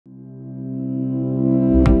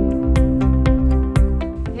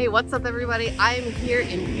what's up everybody? I am here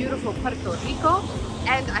in beautiful Puerto Rico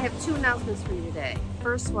and I have two announcements for you today.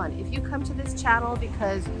 First one, if you come to this channel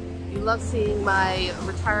because you love seeing my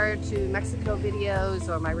retire to Mexico videos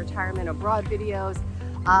or my retirement abroad videos,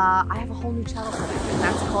 I have a whole new channel for that, and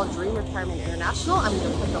that's called Dream Retirement International. I'm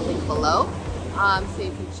going to put the link below so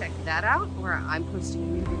you can check that out, where I'm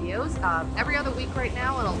posting new videos every other week right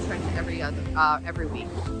now, and I'll turn to every week.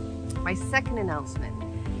 My second announcement: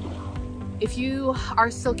 if you are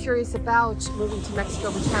still curious about moving to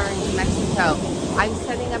Mexico, retiring to Mexico, I'm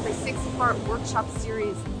setting up a 6-part workshop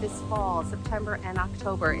series this fall, September and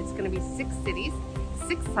October. It's going to be 6 cities,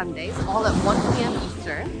 6 Sundays, all at 1 p.m.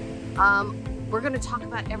 Eastern. We're going to talk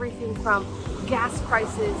about everything from gas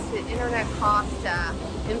prices to internet costs,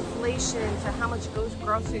 inflation, to how much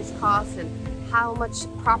groceries cost and how much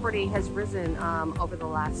property has risen over the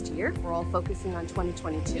last year. We're all focusing on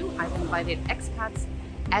 2022. I've invited expats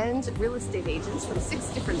and real estate agents from 6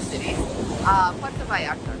 different cities: Puerto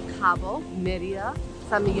Vallarta, Cabo, Merida,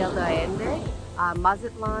 San Miguel de Allende,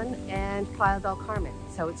 Mazatlan, and Playa Del Carmen.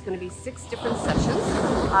 So it's going to be 6 different sessions.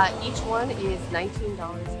 Each one is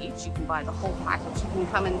 $19 each. You can buy the whole package. You can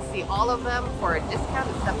come and see all of them for a discount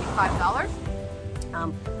of $75.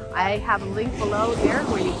 I have a link below there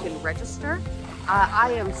where you can register.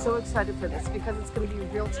 I am so excited for this because it's going to be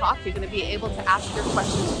real talk. You're going to be able to ask your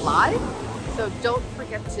questions live. So don't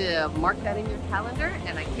forget to mark that in your calendar,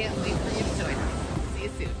 and I can't wait for you to join us. See you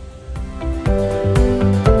soon.